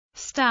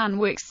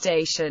Stanwix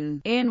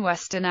Station, in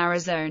western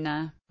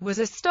Arizona, was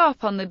a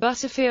stop on the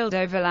Butterfield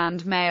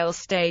Overland Mail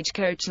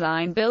Stagecoach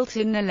line built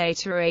in the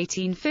later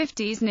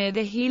 1850s near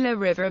the Gila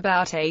River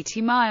about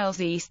 80 miles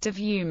east of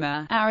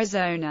Yuma,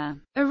 Arizona.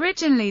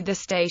 Originally the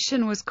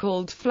station was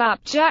called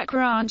Flapjack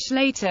Ranch,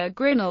 later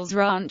Grinnell's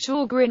Ranch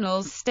or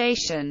Grinnell's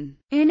Station.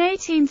 In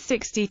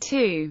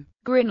 1862,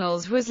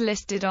 Grinnell's was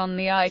listed on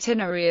the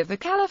itinerary of the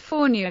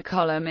California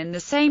column in the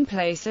same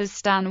place as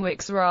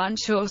Stanwix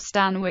Ranch or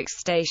Stanwix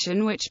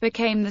Station, which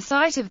became the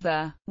site of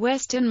the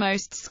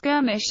westernmost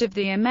skirmish of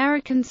the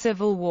American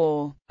Civil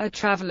War. A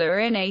traveler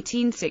in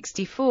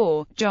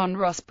 1864, John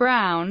Ross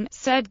Brown,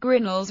 said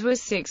Grinnell's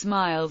was 6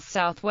 miles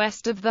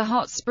southwest of the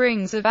hot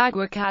springs of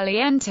Agua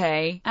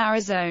Caliente,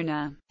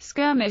 Arizona.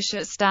 Skirmish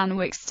at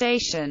Stanwix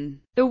Station.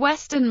 The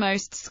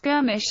westernmost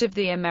skirmish of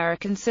the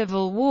American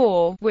Civil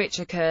War, which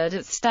occurred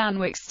at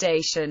Stanwix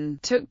Station,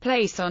 took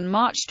place on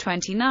March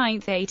 29,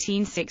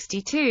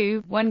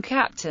 1862, when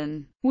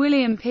Captain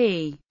William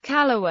P.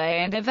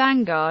 Calloway and a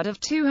vanguard of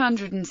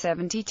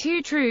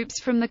 272 troops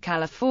from the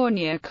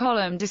California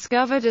column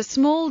discovered a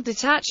small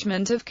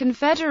detachment of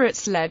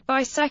Confederates led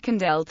by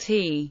 2nd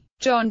Lt.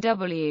 John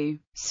W.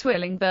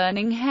 Swilling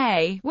burning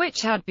hay,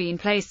 which had been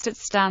placed at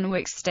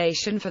Stanwix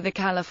Station for the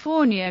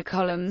California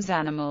column's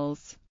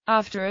animals.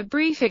 After a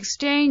brief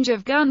exchange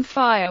of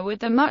gunfire with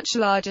the much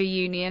larger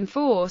Union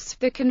force,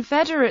 the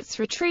Confederates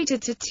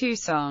retreated to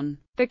Tucson,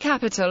 the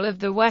capital of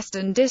the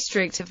Western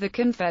District of the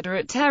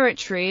Confederate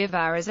Territory of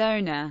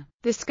Arizona.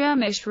 The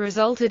skirmish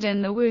resulted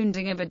in the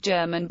wounding of a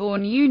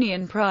German-born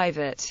Union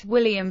private,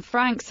 William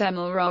Frank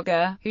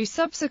Semmelrogge, who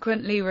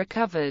subsequently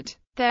recovered.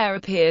 There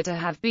appear to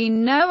have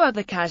been no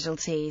other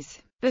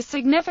casualties. The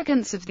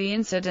significance of the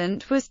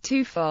incident was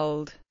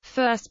twofold.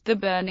 First, the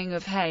burning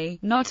of hay,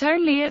 not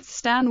only at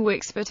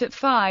Stanwix but at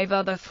 5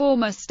 other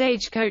former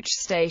stagecoach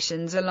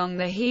stations along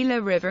the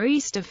Gila River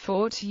east of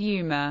Fort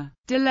Yuma,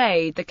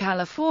 delayed the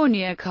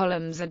California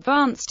column's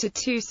advance to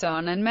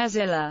Tucson and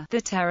Mesilla,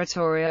 the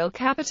territorial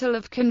capital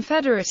of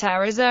Confederate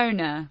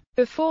Arizona.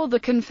 Before the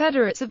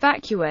Confederates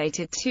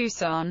evacuated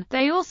Tucson,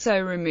 they also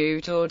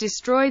removed or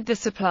destroyed the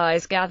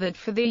supplies gathered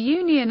for the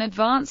Union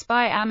advance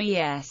by Ammi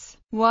S.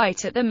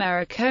 White at the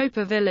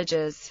Maricopa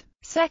villages.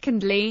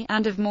 Secondly,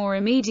 and of more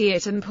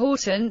immediate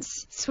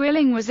importance,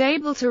 Swilling was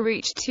able to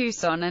reach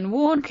Tucson and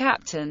warn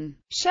Captain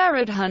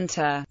Sherrod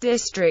Hunter,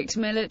 District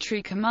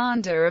Military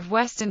Commander of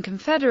Western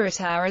Confederate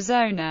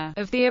Arizona,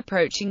 of the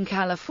approaching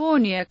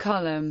California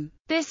column.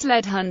 This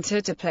led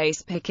Hunter to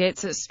place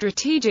pickets at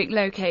strategic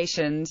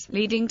locations,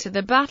 leading to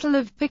the Battle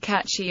of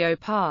Picacho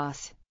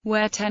Pass,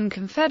 where 10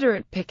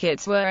 Confederate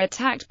pickets were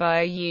attacked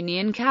by a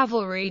Union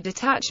cavalry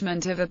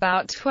detachment of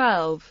about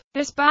 12.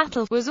 This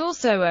battle was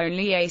also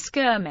only a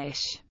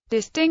skirmish,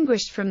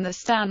 distinguished from the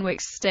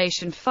Stanwix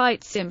Station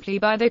fight simply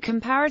by the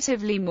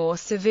comparatively more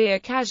severe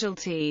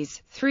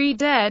casualties: 3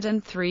 dead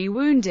and 3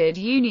 wounded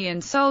Union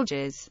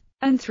soldiers,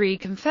 and 3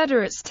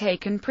 Confederates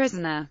taken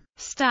prisoner.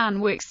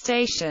 Stanwix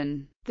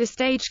Station. The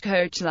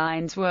stagecoach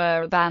lines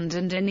were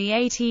abandoned in the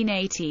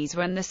 1880s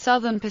when the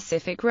Southern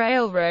Pacific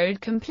Railroad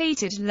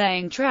completed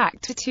laying track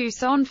to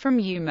Tucson from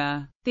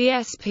Yuma. The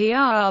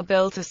SPR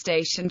built a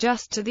station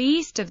just to the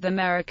east of the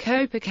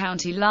Maricopa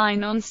County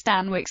line on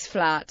Stanwix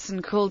Flats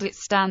and called it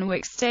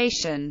Stanwix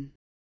Station.